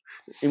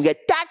 And we got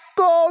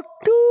Taco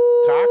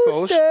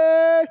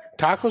Tuesday.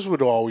 Tacos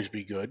would always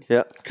be good.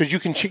 Yeah, because you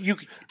can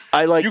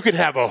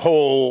have a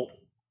whole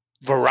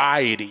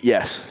variety.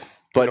 Yes,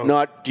 but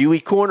not. Do you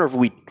eat corn or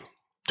wheat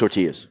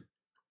tortillas?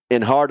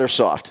 And hard or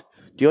soft?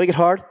 Do you like it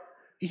hard?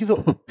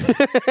 Either.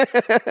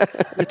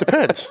 It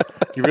depends.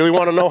 You really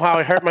want to know how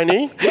I hurt my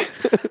knee?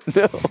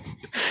 No.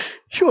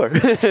 Sure.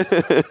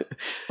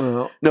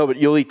 No, but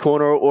you'll eat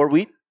corn or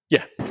wheat?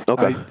 Yeah.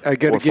 Okay. I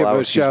got to give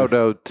a shout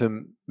out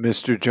to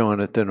Mr.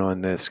 Jonathan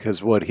on this,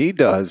 because what he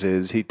does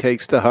is he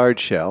takes the hard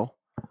shell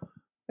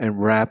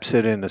and wraps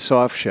it in a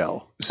soft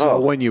shell. So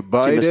when you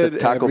bite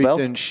it,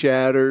 everything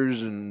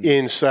shatters and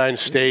inside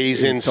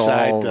stays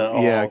inside.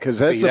 Because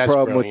that's the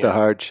problem with the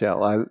hard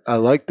shell. I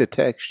like the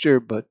texture,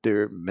 but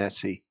they're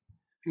messy.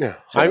 Yeah,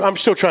 so I'm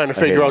still trying to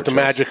figure out the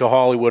magic of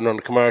Hollywood on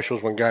the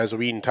commercials when guys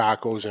are eating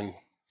tacos and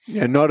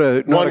not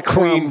a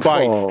clean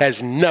bite falls.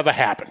 has never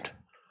happened.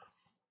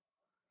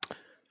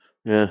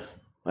 Yeah.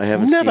 I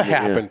haven't never seen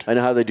happened. I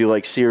know how they do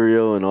like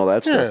cereal and all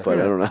that stuff, but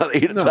I don't know how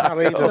they eat a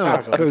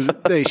taco. Because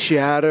they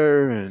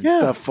shatter and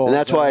stuff falls. And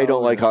that's why I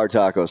don't like hard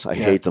tacos. I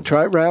hate them.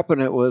 Try wrapping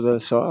it with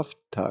a soft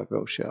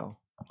taco shell.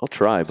 I'll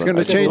try, but it's going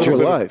to change your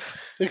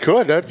life. It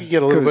could. You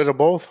get a little bit of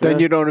both. Then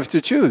you don't have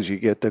to choose. You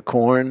get the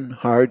corn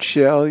hard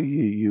shell.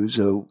 You use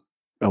a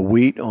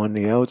wheat on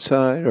the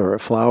outside or a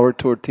flour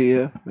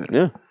tortilla.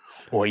 Yeah.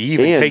 Or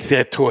even take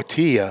that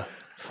tortilla.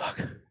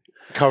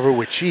 Cover it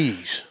with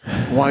cheese.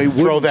 Why would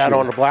throw that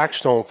on the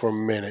Blackstone for a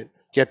minute?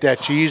 Get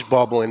that cheese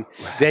bubbling.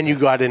 Then you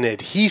got an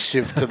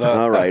adhesive to the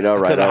all right. All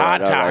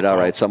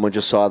right. Someone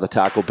just saw the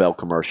Taco Bell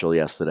commercial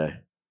yesterday.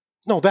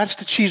 No, that's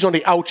the cheese on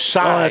the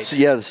outside. That's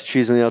the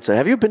cheese on the outside.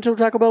 Have you been to a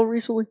Taco Bell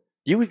recently?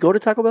 Do you go to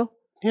Taco Bell?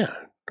 Yeah,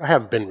 I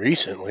haven't been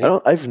recently.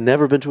 I've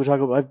never been to a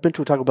Taco Bell. I've been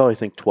to a Taco Bell, I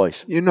think,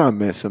 twice. You're not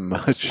missing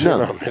much. No.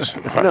 You're not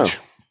missing much. No.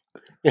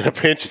 In a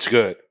pinch, it's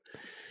good.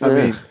 I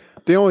mean,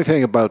 the only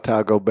thing about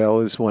Taco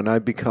Bell is when I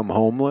become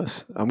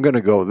homeless, I'm going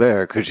to go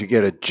there because you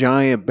get a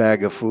giant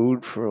bag of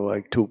food for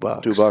like $2.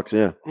 $2,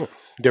 yeah.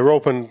 They're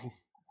open.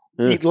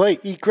 Eat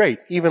late, eat great,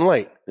 even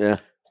late. Yeah.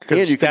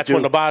 Because that's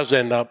when the bars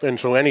end up, and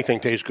so anything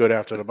tastes good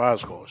after the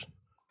bars close.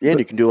 Yeah, and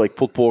you can do like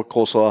pulled pork,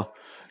 coleslaw,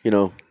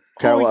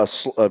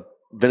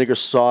 vinegar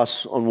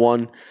sauce on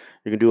one.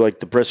 You can do like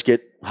the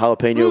brisket,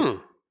 jalapeno,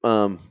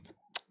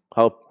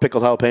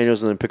 pickled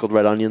jalapenos, and then pickled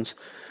red onions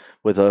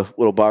with a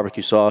little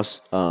barbecue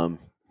sauce.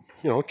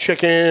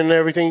 Chicken,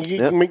 everything. You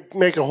can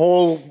make a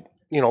whole,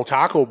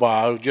 taco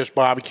bar of just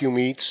barbecue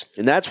meats.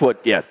 And that's taco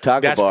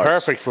bars. That's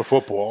perfect for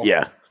football.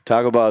 Yeah,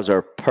 taco bars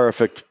are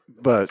perfect.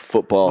 But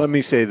football. Let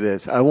me say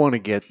this: I want to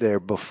get there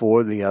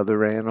before the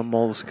other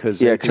animals because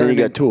they turn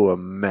into a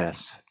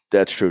mess.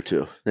 That's true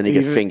too. Then you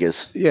get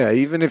fingers. Yeah,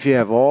 even if you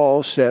have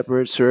all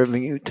separate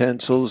serving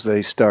utensils,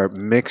 they start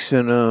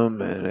mixing them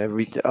and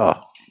everything.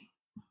 Oh,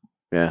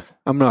 yeah.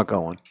 I'm not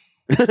going.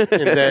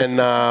 And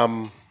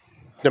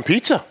then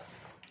pizza.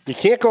 You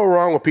can't go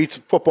wrong with pizza.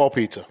 Football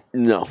pizza.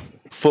 No,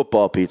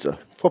 football pizza.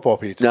 Football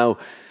pizza.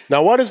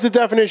 Now, what is the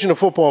definition of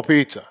football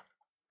pizza?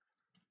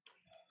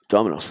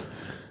 Domino's.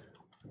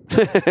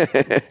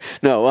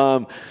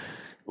 No,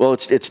 well,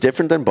 it's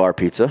different than bar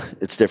pizza.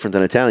 It's different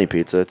than Italian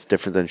pizza. It's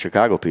different than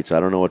Chicago pizza. I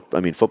don't know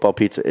football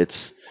pizza.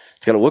 It's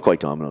got to look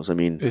like Domino's. I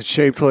mean, it's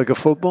shaped like a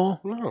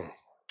football. No,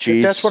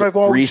 cheese. That's what I've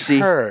always greasy.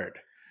 heard.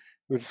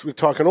 We're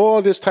talking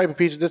this type of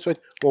pizza. This way,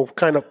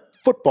 kind of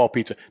football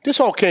pizza. This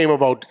all came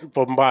about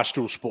from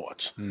Barstool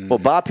Sports. Well,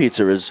 bar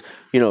pizza is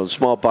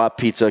small bar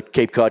pizza,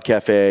 Cape Cod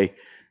Cafe,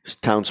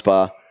 Town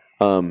Spa.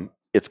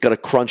 It's got a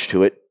crunch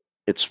to it.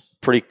 It's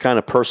pretty kind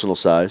of personal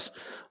size.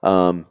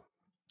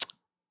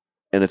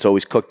 And it's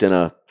always cooked in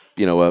a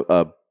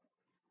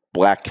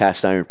black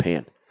cast iron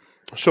pan.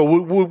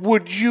 So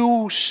would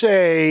you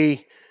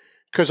say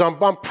because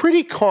I'm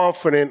pretty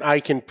confident I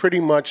can pretty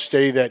much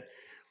say that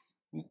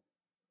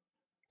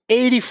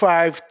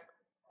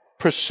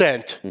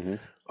 85%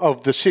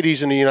 of the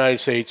cities in the United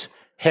States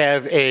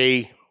have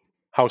a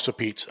House of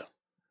Pizza.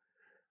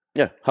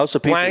 Yeah, House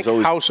of Pizza Blank is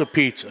always House of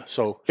Pizza.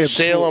 So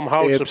Salem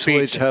House of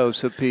Ipswich Pizza.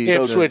 House of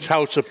Pizza. Ipswich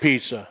House of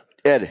Pizza.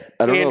 Ed.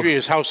 I don't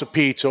Andrea's House of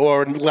Pizza,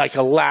 or like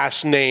a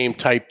last name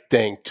type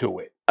thing to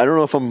it. I don't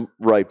know if I'm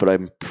right, but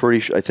I'm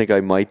pretty sure. I think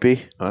I might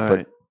be. All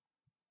right.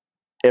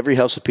 Every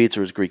House of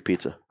Pizza is Greek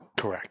pizza.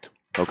 Correct.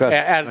 Okay.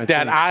 And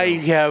that I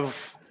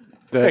have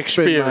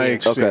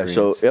experienced. Okay.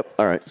 So yep.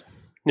 All right.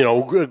 You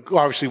know,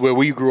 obviously where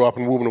we grew up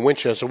in Woburn and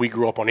Winchester, we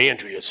grew up on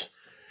Andrea's.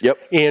 Yep.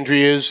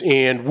 Andrea's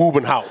and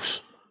Woburn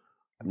House.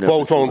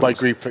 Both owned by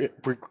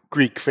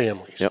Greek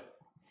families. Yep.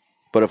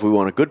 But if we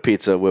want a good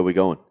pizza, where are we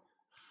going?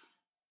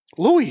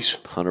 Louis.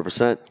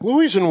 100%.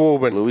 Louis and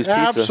Woburn. Louis Pizza.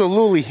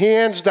 Absolutely,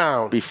 hands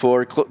down.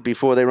 Before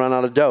they run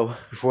out of dough.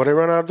 Before they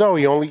run out of dough,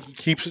 he only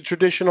keeps the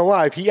tradition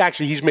alive.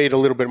 He's made a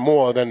little bit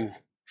more than... I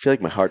feel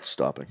like my heart's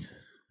stopping.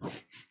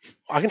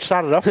 I can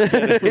start it up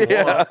again if you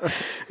want.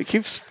 It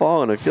keeps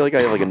falling. I feel like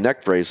I have like a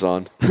neck brace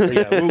on.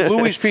 Yeah,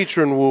 Louis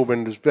Pizza in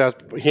Woburn is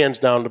hands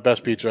down the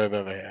best pizza I've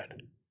ever had.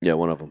 Yeah,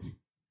 one of them.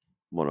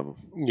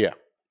 Yeah.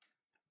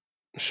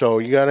 So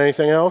you got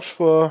anything else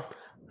for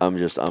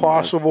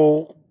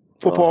possible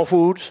football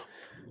foods?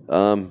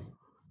 Moink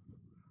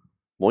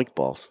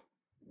balls.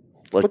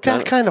 Like but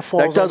that kind of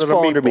falls. That does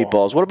fall under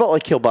meatballs. What about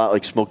like kielbasa,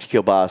 like smoked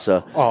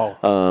kielbasa?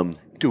 Oh,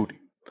 dude,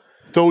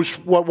 those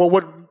what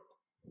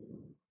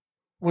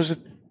was it?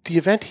 The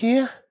event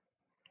here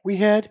we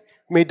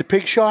made the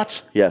pig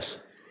shots. Yes.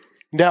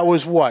 That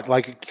was what,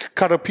 like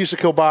cut a piece of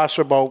kielbasa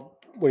about.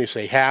 What do you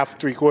say? Half,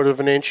 3/4 of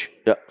an inch.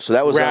 Yeah. So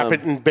that was wrap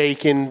it in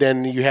bacon.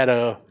 Then you had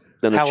a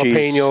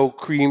jalapeno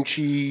cream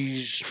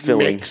cheese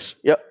filling. Mix.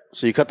 Yep.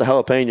 So you cut the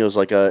jalapenos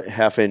like a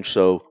half inch.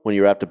 So when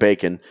you wrap the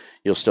bacon,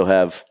 you'll still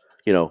have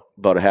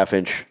about a half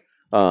inch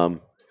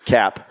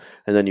cap,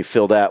 and then you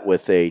fill that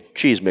with a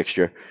cheese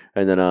mixture,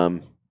 and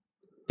then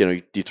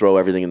you throw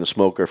everything in the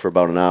smoker for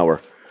about an hour.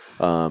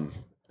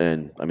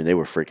 And I mean they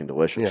were freaking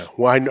delicious. Yeah.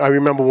 Well, I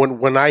remember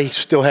when I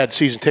still had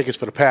season tickets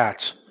for the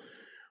Pats.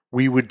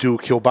 We would do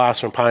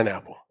kielbasa and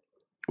pineapple.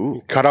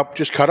 Ooh. Cut up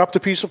the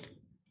piece of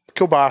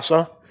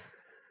kielbasa.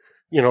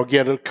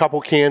 Get a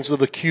couple cans of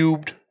the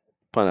cubed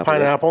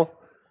pineapple.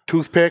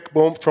 Toothpick,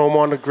 boom, throw them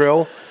on the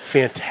grill.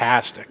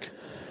 Fantastic.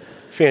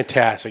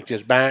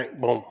 Just bang,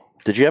 boom.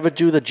 Did you ever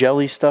do the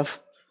jelly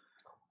stuff?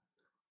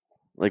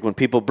 Like when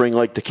people bring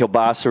like the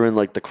kielbasa in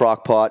like the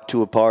crock pot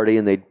to a party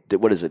and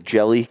what is it,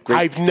 jelly?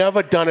 I've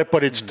never done it,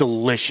 but it's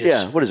delicious.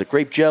 Yeah, what is it,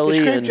 grape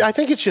jelly? I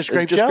think it's just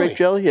grape jelly. Grape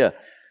jelly, yeah.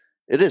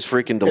 It is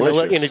freaking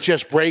delicious. And it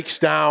just breaks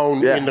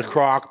down in the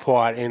crock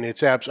pot, and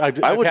it's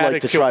absolutely... I would like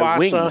to try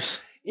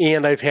wings.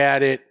 And I've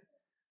had it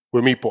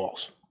with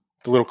meatballs.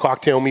 The little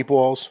cocktail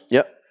meatballs.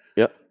 Yep.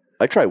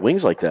 I try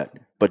wings like that,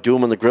 but do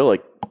them on the grill,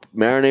 like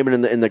marinate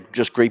them in the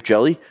just grape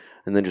jelly,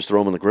 and then just throw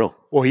them on the grill.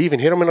 Or even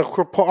hit them in a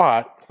crock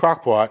pot,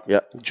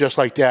 just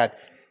like that,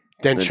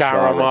 then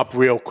char them up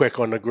real quick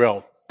on the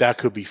grill. That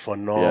could be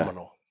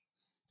phenomenal.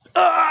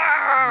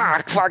 Yeah.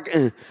 Fuck.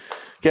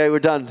 Okay, we're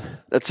done.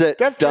 That's it.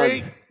 That's done.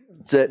 great.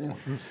 That's it.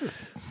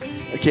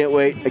 I can't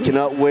wait. I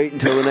cannot wait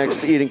until the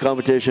next eating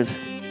competition.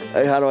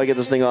 Hey, how do I get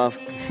this thing off?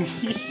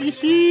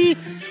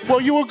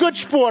 Well, you were a good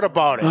sport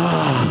about it.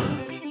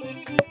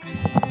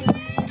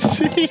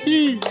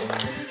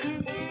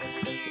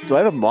 Do I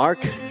have a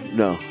mark?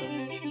 No.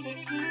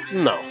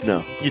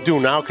 No. You do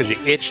now because you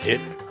itched it.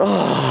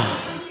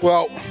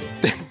 Well,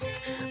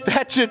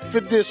 that's it for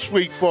this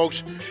week,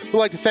 folks. We'd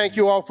like to thank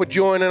you all for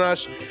joining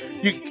us.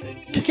 You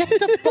get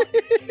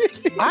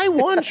the I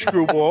won,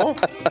 Screwball.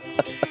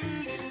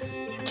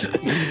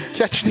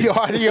 Catch the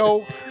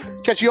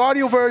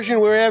audio version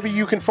wherever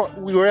you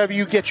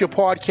get your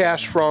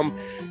podcast from.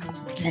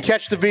 You can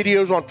catch the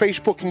videos on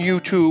Facebook and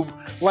YouTube.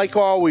 Like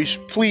always,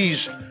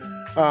 please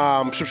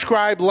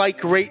subscribe,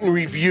 like, rate, and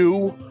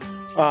review.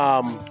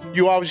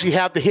 You obviously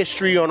have the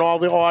history on all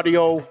the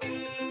audio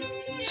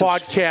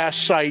podcast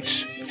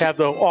sites. Have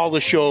all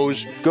the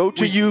shows. Go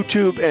to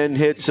YouTube and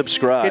hit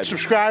subscribe. Hit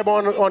subscribe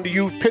on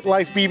the Pit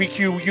Life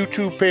BBQ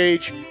YouTube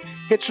page.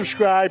 Hit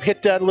subscribe.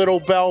 Hit that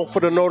little bell for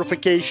the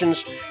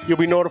notifications. You'll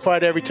be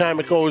notified every time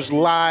it goes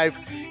live.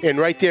 And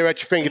right there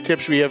at your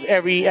fingertips, we have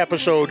every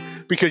episode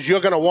because you're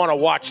going to want to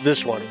watch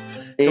this one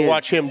to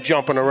watch him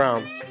jumping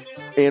around.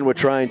 And we're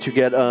trying to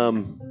get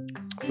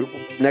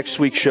next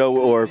week's show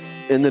or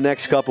in the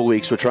next couple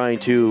weeks, we're trying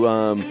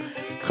to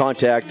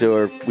contact,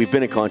 or we've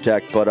been in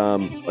contact, but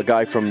a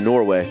guy from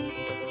Norway.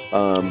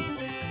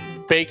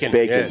 Bacon,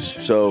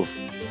 yes. So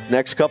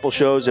next couple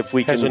shows, if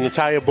we has an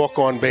entire book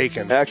on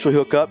bacon. Actually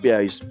hook up,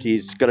 yeah.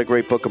 He's got a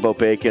great book about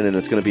bacon, and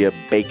it's going to be a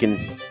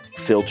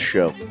bacon-filled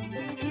show.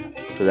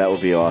 So that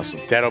would be awesome.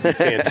 That'll be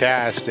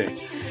fantastic.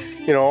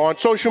 On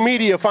social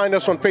media, find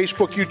us on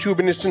Facebook, YouTube,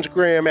 and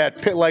Instagram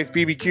at Pit Life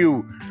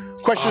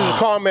BBQ. Questions and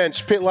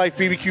comments,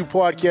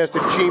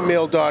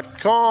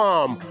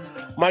 pitlifebbqpodcast@gmail.com.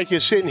 Mike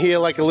is sitting here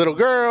like a little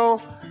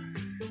girl,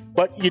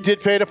 but you did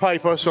pay the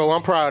piper, so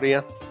I'm proud of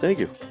you. Thank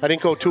you. I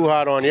didn't go too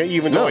hard on you,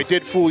 even though I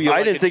did fool you.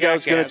 I didn't think I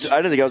was going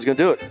to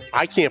do it.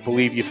 I can't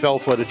believe you fell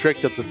for the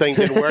trick that the thing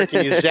didn't work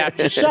and you zapped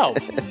yourself.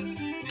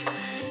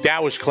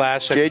 That was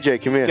classic.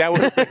 JJ, come here. That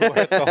would have been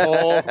worth the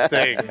whole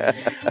thing.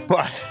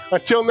 But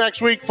until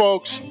next week,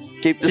 folks,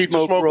 keep the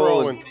smoke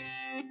rolling.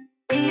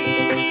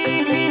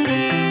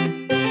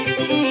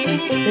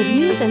 The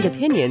views and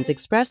opinions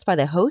expressed by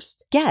the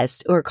hosts,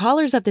 guests, or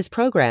callers of this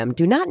program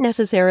do not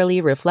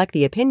necessarily reflect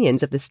the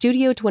opinions of the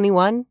Studio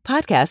 21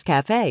 Podcast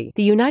Cafe,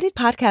 the United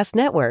Podcast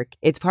Network,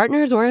 its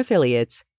partners, or affiliates.